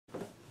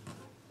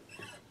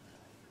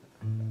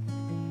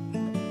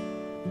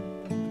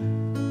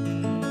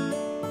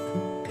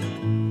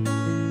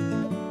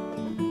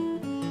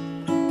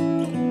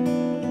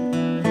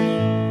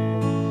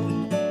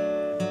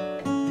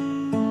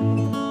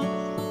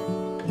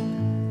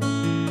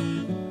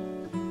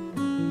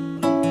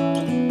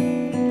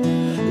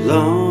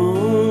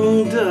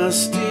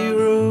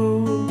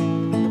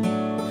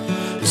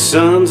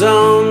sun's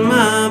on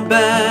my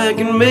back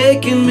and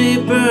making me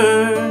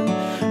burn.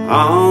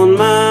 On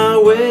my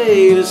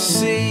way to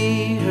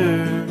see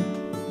her,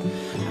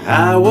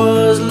 I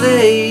was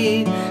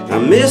late, I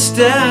missed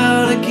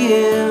out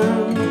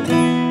again.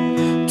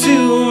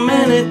 Too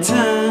many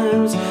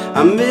times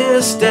I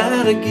missed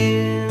out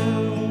again.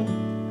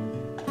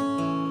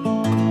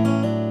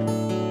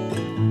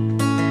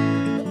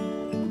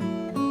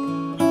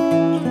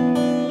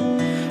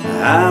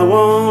 I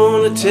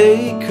wanna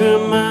take her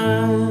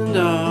mind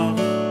off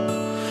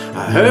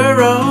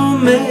her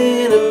old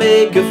man and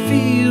make her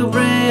feel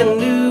brand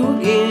new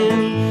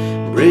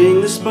again.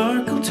 Bring the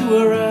sparkle to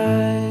her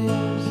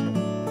eyes.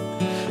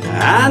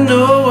 I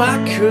know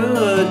I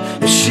could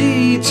if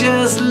she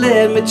just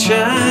let me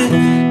try.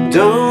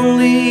 Don't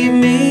leave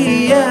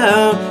me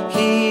out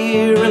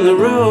here in the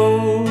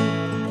road.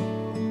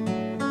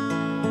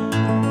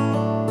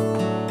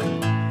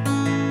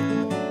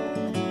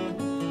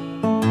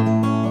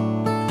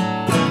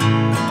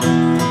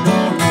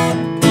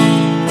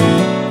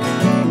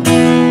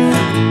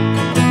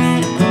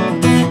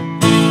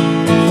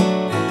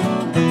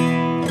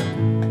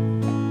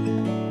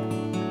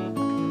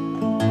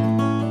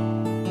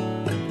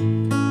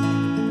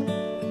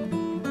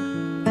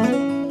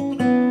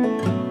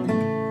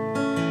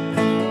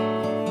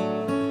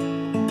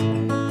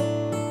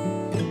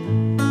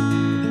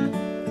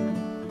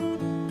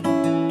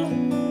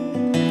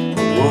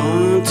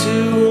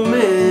 Too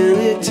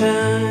many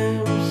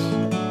times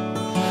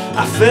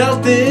I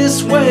felt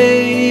this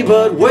way,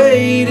 but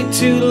waited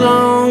too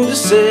long to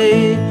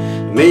say,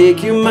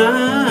 make you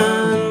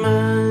mine,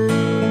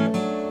 mine.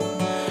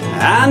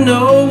 I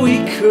know we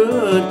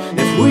could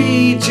if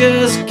we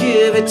just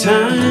give it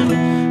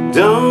time.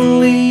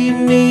 Don't leave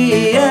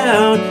me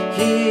out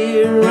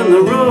here on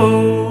the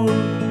road.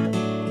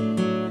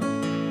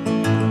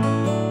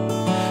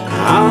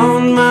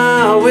 On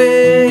my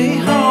way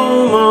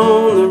home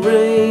on the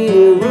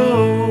rainy road.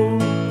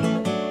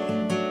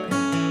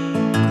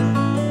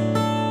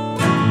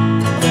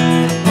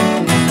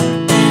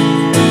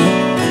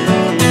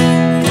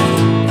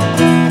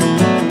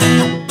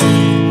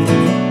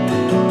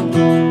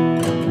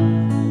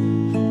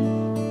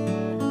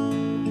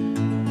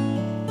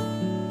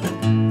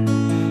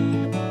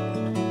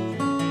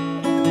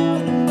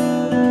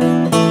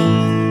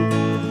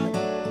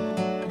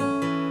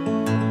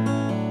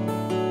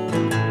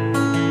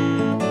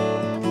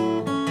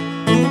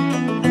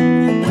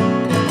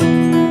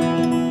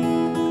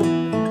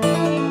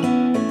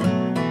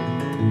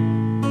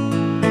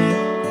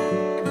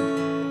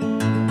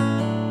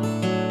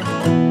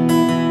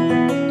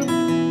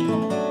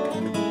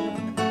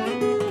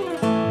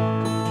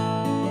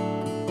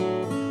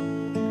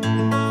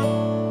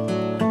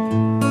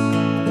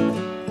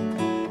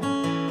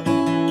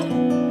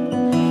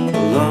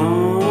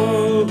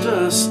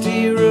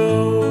 Dusty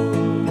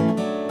road,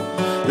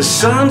 the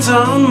sun's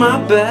on my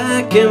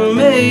back and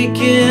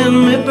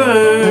making me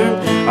burn.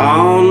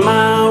 On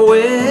my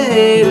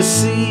way to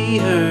see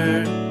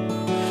her,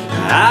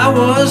 I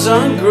was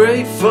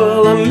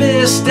ungrateful, I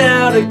missed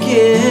out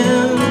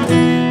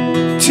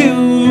again.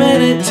 Too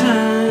many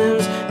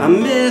times I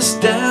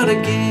missed out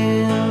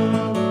again.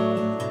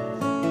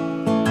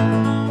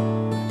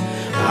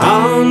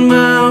 On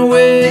my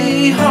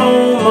way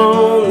home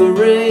on the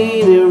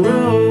rainy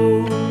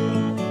road.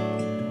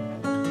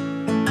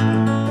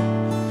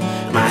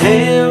 My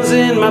hands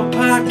in my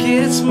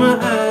pockets, my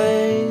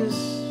eyes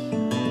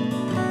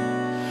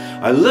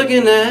are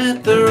looking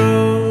at the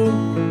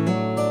road.